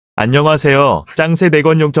안녕하세요. 짱새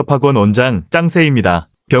 100원 용접학원 원장 짱새입니다.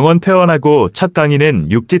 병원 퇴원하고 첫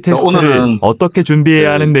강의는 육지 테스트를 어떻게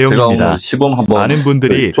준비해야 하는 내용입니다. 시범 한번 많은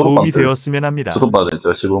분들이 도움이 되었으면 합니다. 졸업반에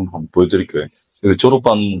제가 시범 한번 보여드릴게요.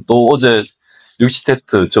 졸업반 또 어제 육지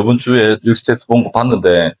테스트 저번 주에 육지 테스트 본 거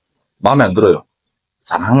봤는데 마음에 안 들어요.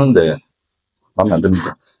 잘하는데 마음에 안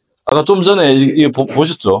듭니다. 아까 좀 전에 이거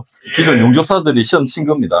보셨죠? 기존 용접사들이 시험 친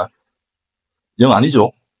겁니다. 영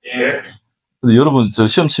아니죠? 예. 근데 여러분 저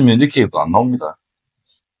시험 치면 이렇게 안 나옵니다.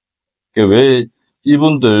 왜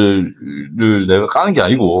이분들을 내가 까는 게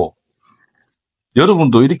아니고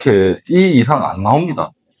여러분도 이렇게 이 이상 안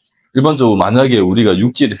나옵니다. 일반적으로 만약에 우리가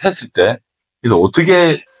육지를 했을 때 그래서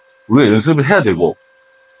어떻게 우리가 연습을 해야 되고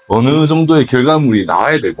어느 정도의 결과물이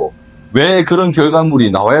나와야 되고 왜 그런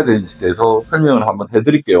결과물이 나와야 되는지에 대해서 설명을 한번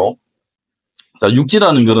해드릴게요. 자,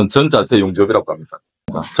 육지라는 것은 전자세 용접이라고 합니다.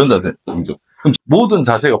 전자세 용접. 그럼 모든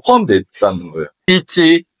자세가 포함되어 있다는 거예요.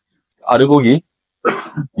 일지, 아래 보기,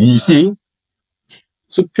 이시,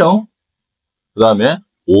 수평, 그 다음에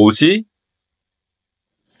오시가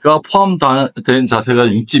포함된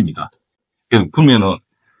자세가 육지입니다. 그러면은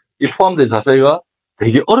이 포함된 자세가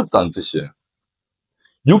되게 어렵다는 뜻이에요.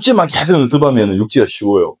 육지만 계속 연습하면 육지가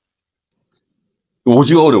쉬워요.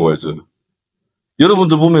 오지가 어려워요, 저는.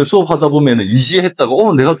 여러분들 보면 수업하다 보면 이시 했다가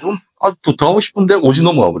내가 좀 더 하고 싶은데 오지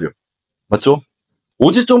넘어가 버려. 맞죠?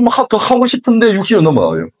 오지 좀 더 하고 싶은데 육지로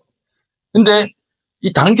넘어가요. 근데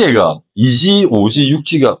이 단계가 이지, 오지,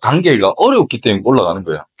 육지가 단계가 어렵기 때문에 올라가는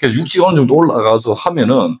거야. 그래서 육지가 어느 정도 올라가서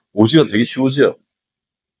하면은 오지가 되게 쉬워져요.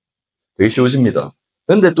 되게 쉬워집니다.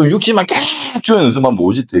 근데 또 육지만 계속 연습하면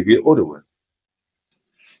오지 되게 어려워요.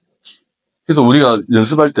 그래서 우리가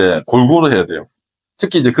연습할 때 골고루 해야 돼요.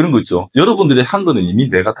 특히 이제 그런 거 있죠. 여러분들이 한 거는 이미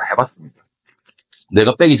내가 다 해봤습니다.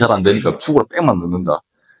 내가 백이 잘 안 되니까 축으로 백만 넣는다.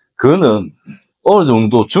 그거는 어느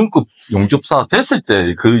정도 중급 용접사 됐을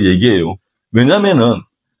때 그 얘기예요. 왜냐면은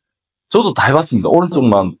저도 다 해봤습니다.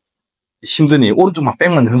 오른쪽만 힘드니 오른쪽만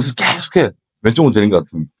백만 연습 계속해. 왼쪽은 되는 것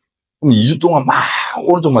같으면. 그럼 2주 동안 막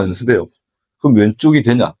오른쪽만 연습해요. 그럼 왼쪽이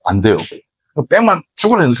되냐? 안 돼요. 백만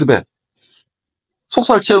죽으라 연습해.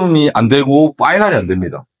 속살 체험이 안 되고 파이널이 안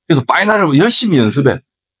됩니다. 그래서 파이널을 열심히 연습해.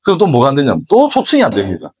 그럼 또 뭐가 안 되냐면 또 초층이 안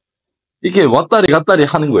됩니다. 이렇게 왔다리 갔다리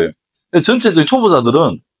하는 거예요. 전체적인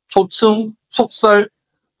초보자들은 초층, 속살,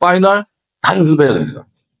 파이널 다 연습해야 됩니다.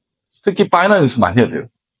 특히 파이널 연습 많이 해야 돼요.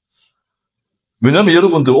 왜냐면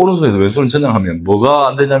여러분들 오른손에서 왼손을 전향하면 뭐가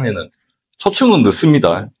안 되냐면은 초층은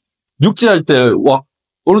넣습니다. 육지할 때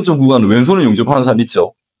오른쪽 구간은 왼손을 용접하는 사람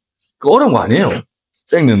있죠? 그 어려운 거 아니에요.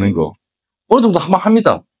 백 넣는 거. 어느 정도 한번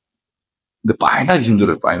합니다. 근데 파이널이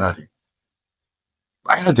힘들어요, 파이널이.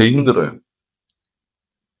 파이널 되게 힘들어요.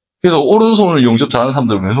 그래서 오른손을 용접 잘하는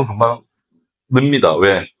사람들은 왼손 금방 넣습니다.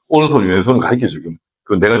 왜? 오른손이 왼손을 가르쳐 주고.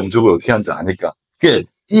 그건 내가 용접을 어떻게 하는지 아니까. 그게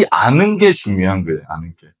이 아는 게 중요한 거예요,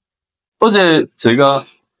 아는 게. 어제 제가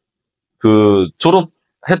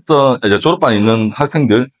졸업반에 있는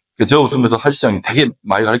학생들, 제가 웃으면서 할시장이 되게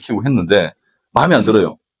많이 가르치고 했는데, 마음에 안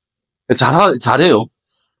들어요. 잘해요.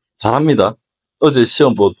 잘합니다. 어제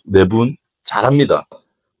시험 네 분 잘합니다.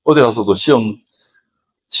 어디 가서도 시험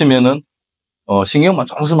치면은, 신경만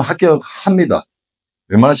좀 쓰면 합격합니다.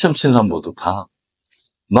 웬만한 시험 치는 사람보다 다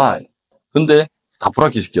나아요. 근데 다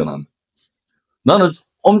불합격시켜, 나는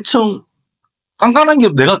엄청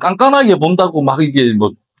내가 깐깐하게 본다고 막 이게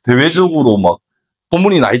대외적으로 막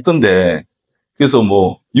소문이 나 있던데, 그래서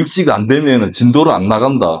육지가 안 되면은 진도를 안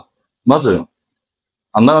나간다. 맞아요.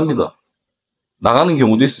 안 나갑니다. 나가는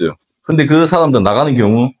경우도 있어요. 근데 그 사람들 나가는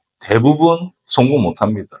경우 대부분 성공 못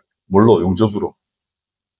합니다. 물론 용접으로.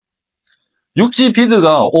 육지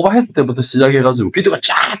비드가 오버했을 때부터 시작해가지고 비드가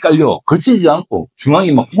쫙 깔려. 걸치지 않고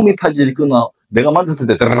중앙이 막 홈이 파지거나 내가 만졌을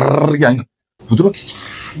때 드르르르르 아니라 부드럽게 쫙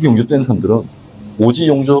용접되는 사람들은 오지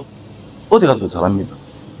용접 어디 가서 잘합니다.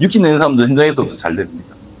 육지 내는 사람들 현장에서도 잘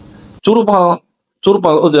됩니다. 졸업반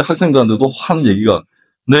어제 학생들한테도 하는 얘기가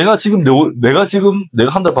내가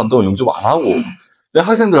한 달 반 동안 용접 안 하고 내가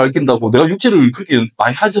학생들 가르친다고 내가 육지를 그렇게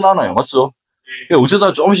많이 하진 않아요. 맞죠?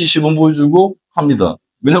 어쩌다 조금씩 시범 보여주고 합니다.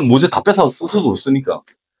 왜냐면 모재 다 뺏어 쓸 수도 없으니까.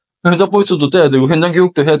 현장 포인트도 떼야 되고 현장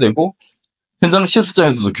교육도 해야 되고 현장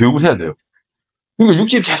실습장에서도 교육을 해야 돼요. 그러니까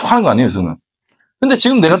육지를 계속 하는 거 아니에요, 저는. 근데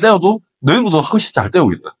지금 내가 떼어도 너희보다 훨씬 잘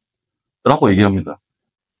떼고 있다. 라고 얘기합니다.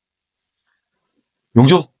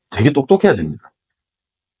 용접 되게 똑똑해야 됩니다.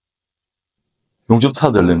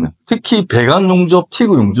 용접사 되려면. 특히 배관 용접,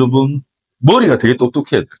 티그 용접은 머리가 되게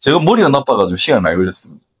똑똑해야 돼요. 제가 머리가 나빠가지고 시간이 많이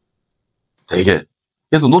걸렸습니다. 되게.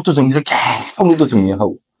 그래서 노트 정리를 계속 노트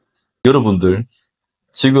정리하고. 여러분들,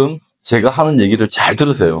 지금 제가 하는 얘기를 잘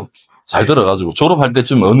들으세요. 잘 들어가지고 졸업할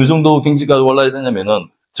때쯤 어느 정도 경지까지 올라야 되냐면은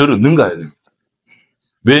저를 능가해야 됩니다.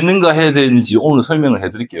 왜 능가해야 되는지 오늘 설명을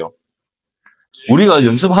해드릴게요. 우리가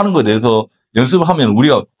연습하는 거에 대해서 연습을 하면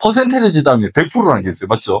우리가 퍼센테이지 다음에 100%라는 게 있어요.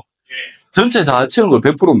 맞죠? 전체 자체는 걸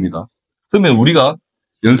 100%입니다. 그러면 우리가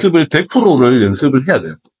연습을 100%를 연습을 해야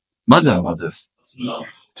돼요. 맞아요, 맞아요.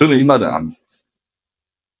 저는 이 말은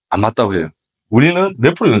안 맞다고 해요. 우리는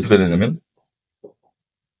몇 프로 연습해야 되냐면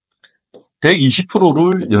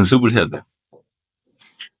 120%를 연습을 해야 돼요.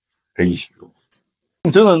 120%.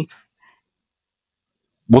 저는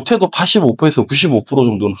못해도 85%에서 95%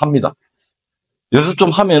 정도는 합니다. 연습 좀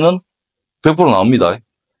하면은 100% 나옵니다.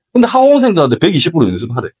 근데 학원생들한테 120%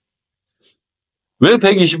 연습하래. 왜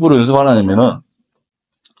 120% 연습하냐면은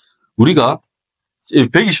우리가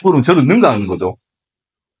 120%는 저를 능가하는 거죠.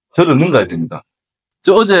 저를 능가해야 됩니다.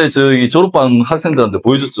 어제 저기 졸업반 학생들한테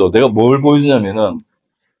보여줬죠. 내가 뭘 보여주냐면은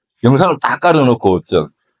영상을 딱 깔아놓고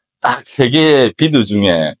딱 3개의 비드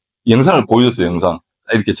중에 영상을 보여줬어요. 영상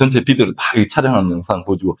이렇게 전체 비드를 딱 촬영하는 영상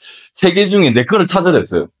보여주고 3개 중에 내 거를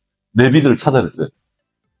찾아냈어요. 내 비드를 찾아냈어요.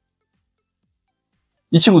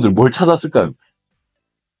 이 친구들 뭘 찾았을까요?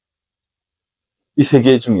 이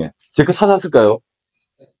 3개 중에 제 거 찾았을까요?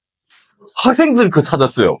 학생들 거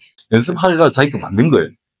찾았어요. 연습하려고 자기가 만든 거예요.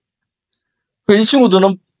 이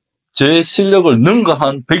친구들은 제 실력을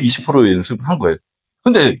능가한 120% 연습한 거예요.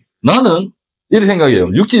 근데 나는 이렇게 생각해요.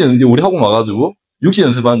 우리 학원 와가지고 육지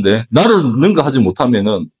연습하는데 나를 능가하지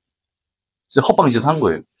못하면은 진짜 헛방짓 한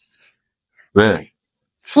거예요. 왜?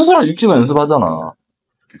 수구랑 육지만 연습하잖아.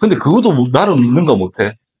 근데 그것도 나를 능가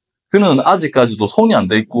못해. 그는 아직까지도 손이 안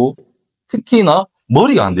돼 있고 특히나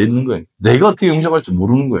머리가 안 돼 있는 거예요. 내가 어떻게 용접할 줄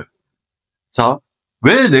모르는 거예요. 자,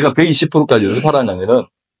 왜 내가 120%까지 연습하라냐면은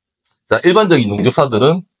자, 일반적인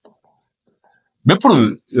용접사들은 몇 프로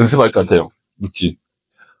연습할 것 같아요? 육지.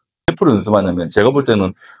 몇 프로 연습하냐면 제가 볼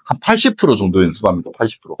때는 한 80% 정도 연습합니다.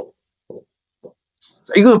 80%.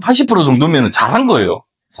 자, 이거 80% 정도면 잘한 거예요.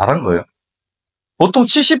 잘한 거예요. 보통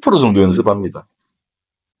 70% 정도 연습합니다.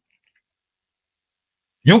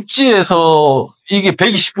 육지에서 이게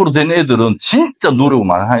 120% 된 애들은 진짜 노력을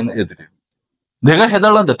많이 하는 애들이에요. 내가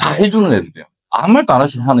해달라는데 다 해주는 애들이에요. 아무 말도 안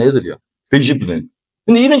하는 애들이야. 120% 된.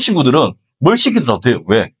 근데 이런 친구들은 뭘 시키더라도 돼요.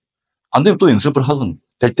 왜? 안 되면 또 연습을 하거든.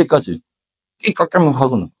 될 때까지. 깎아면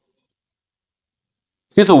하거든.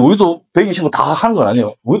 그래서 우리도 120% 다 하는 건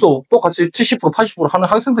아니에요. 우리도 똑같이 70%, 80% 하는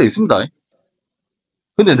학생들이 있습니다.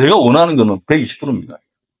 근데 내가 원하는 거는 120%입니다.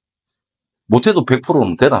 못해도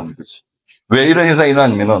 100%는 되라는 거지. 왜 이런 현상이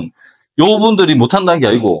일어나냐면은, 요분들이 못한다는 게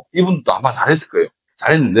아니고, 이분도 아마 잘했을 거예요.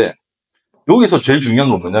 잘했는데, 여기서 제일 중요한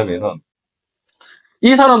건 뭐냐면은,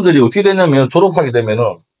 이 사람들이 어떻게 되냐면, 졸업하게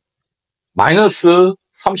되면은, 마이너스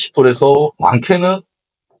 30%에서 많게는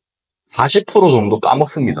 40% 정도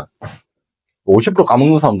까먹습니다. 50%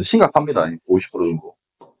 까먹는 사람들 심각합니다. 50% 정도.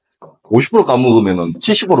 50% 까먹으면은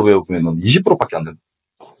 70% 외우면은 20%밖에 안 된다.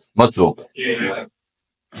 맞죠? 예.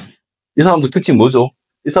 이 사람들 특징 뭐죠?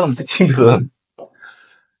 이 사람 특징들은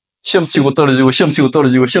시험 치고 떨어지고, 시험 치고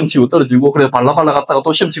떨어지고, 시험 치고 떨어지고, 그래 발라발라 갔다가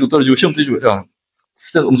또 시험 치고 떨어지고, 시험 치고, 야,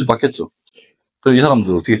 스트레스 엄청 받겠죠. 그래서 이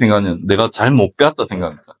사람들 어떻게 생각하냐면 내가 잘 못 배웠다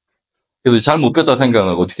생각합니다. 그래서 잘 못 배웠다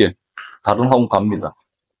생각하고 어떻게 다른 학원 갑니다.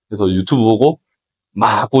 그래서 유튜브 보고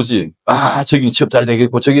막 보지. 아, 저기는 취업 잘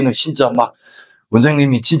되겠고, 저기는 진짜 막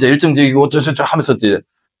원장님이 진짜 열정적이고 어쩌저쩌 하면서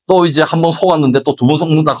또 이제 한 번 속았는데 또 두 번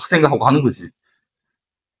속는다 생각하고 하는 거지.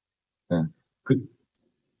 네.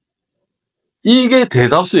 이게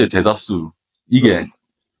대다수예요, 대다수. 이게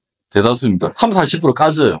대다수입니다. 30, 40%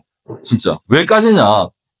 까져요. 진짜. 왜 까지냐?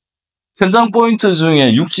 현장 포인트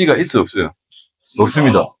중에 육지가 있어요, 없어요?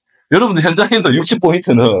 없습니다. 여러분들 현장에서 육지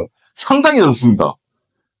포인트는 상당히 어렵습니다.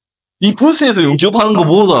 이 부스에서 용접하는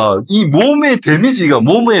것보다 이 몸의 데미지가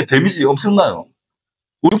엄청나요.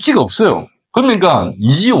 육지가 없어요. 그러니까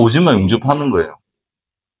이지 오지만 용접하는 거예요.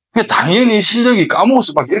 그러니까 당연히 실력이 까먹을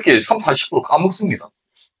수밖에 이렇게 30, 40% 까먹습니다.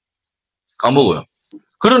 까먹어요.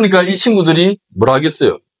 그러니까 이 친구들이 뭐라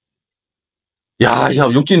하겠어요? 야,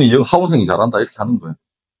 육지는 학원생이 잘한다 이렇게 하는 거예요.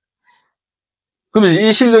 그러면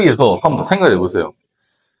이 실력에서 한번 생각해 보세요.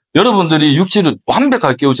 여러분들이 육지를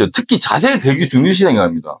완벽하게 깨우쳐요. 특히 자세 되게 중요시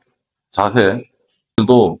생각합니다.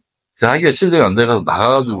 자세도 자기가 실력이 안 돼가지고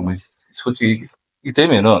나가가지고 솔직히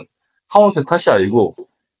되면은 학원생 탓이 아니고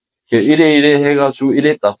이래 해가지고 이래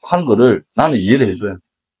했다 하는 거를 나는 이해를 해줘요.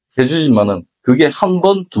 해주지만은 그게 한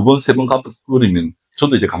번, 두 번, 세 번 가버리면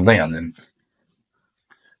저도 이제 감당이 안 되는 거예요.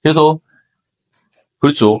 그래서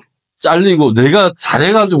그렇죠. 잘리고 내가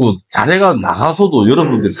잘해가 나가서도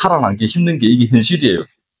여러분들이 살아남기 힘든 게 이게 현실이에요.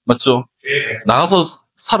 맞죠? 나가서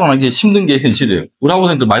살아남기 힘든 게 현실이에요. 우리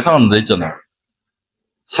학원생들 많이 살아남는다 했잖아요.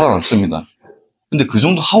 살아남습니다. 근데 그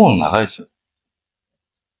정도 학원은 나가야죠.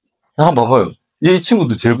 한번 봐봐요. 이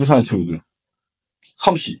친구들 제일 불쌍한 친구들.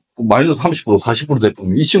 마이너스 30%, 40%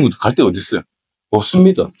 돼보면 이 친구들 갈 데 어디 있어요?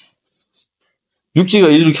 없습니다. 육지가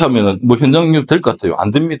이렇게 하면은 뭐 현장력 될 것 같아요?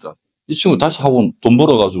 안 됩니다. 이 친구 다시 학원 돈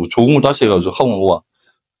벌어가지고 조공을 다시 해가지고 학원 와.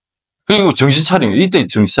 그리고 정신 차리면, 이때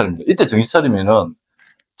정신 차립니다. 이때 정신 차리면은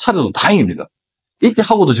차려도 다행입니다. 이때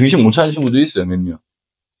하고도 정신 못 차리는 친구도 있어요, 몇 명.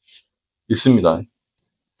 있습니다.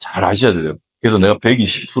 잘 아셔야 돼요. 그래서 내가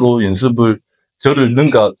 120% 연습을,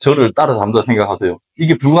 저를 따라서 한다 생각하세요.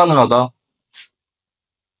 이게 불가능하다?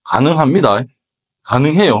 가능합니다.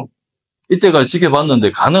 가능해요. 이때까지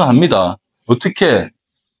지켜봤는데 가능합니다. 어떻게?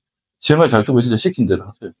 제 말 잘 듣고 진짜 시킨 대로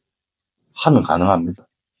하세요. 하면 가능합니다.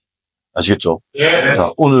 아시겠죠? 예.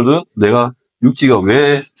 자, 오늘은 내가 육지가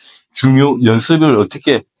왜 연습을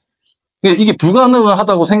어떻게, 이게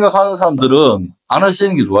불가능하다고 생각하는 사람들은 안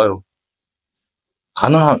하시는 게 좋아요.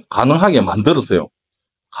 가능하게 만들으세요.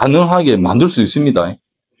 가능하게 만들 수 있습니다.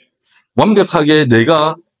 완벽하게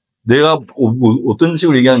내가 어떤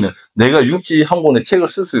식으로 얘기하냐면, 내가 육지 한 권의 책을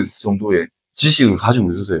쓸 수 있을 정도의 지식을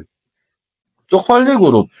가지고 있으세요.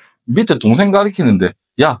 쪽팔리고로 밑에 동생 가리키는데,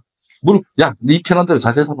 네 편한 대로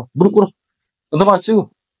자세 잡아. 무릎 꿇어. 너만 찍어.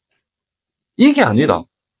 이게 아니라,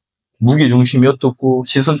 무게중심이 어떻고,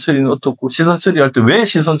 시선 처리는 어떻고, 시선 처리할 때, 왜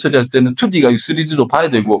시선 처리할 때는 2D가 3D로 봐야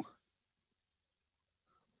되고,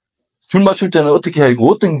 줄 맞출 때는 어떻게 해야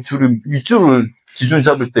하고, 어떤 윗줄을 기준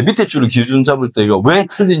잡을 때, 밑에 줄을 기준 잡을 때가 왜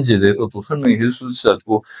틀린지에 대해서도 설명해 줄 수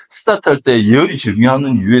있고, 스타트 할 때 예열이 중요한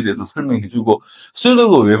이유에 대해서 설명해 주고,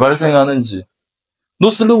 슬러그가 왜 발생하는지, 너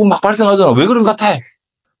슬러그 막 발생하잖아. 왜 그런 것 같아?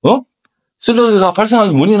 슬러그가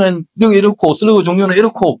발생하는 원인은 이렇고, 슬러그 종류는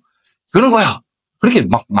이렇고, 그런 거야. 그렇게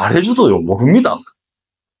막 말해줘도요, 모릅니다.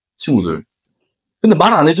 친구들. 근데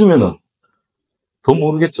말 안 해주면은, 더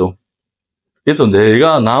모르겠죠. 그래서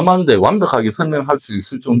내가 남한테 완벽하게 설명할 수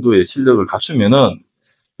있을 정도의 실력을 갖추면은,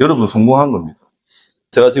 여러분 성공한 겁니다.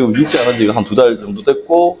 제가 지금 육지 안 한 지가 한 2달 정도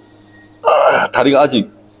됐고, 다리가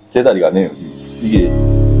아직 제 다리가 아니에요. 이게,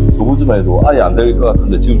 저번주만 해도 아예 안 될 것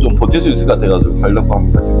같은데, 지금 좀 버틸 수 있을 것 같아가지고 하려고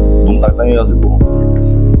합니다. 지금 너무 땅땅해가지고.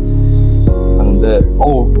 하는데,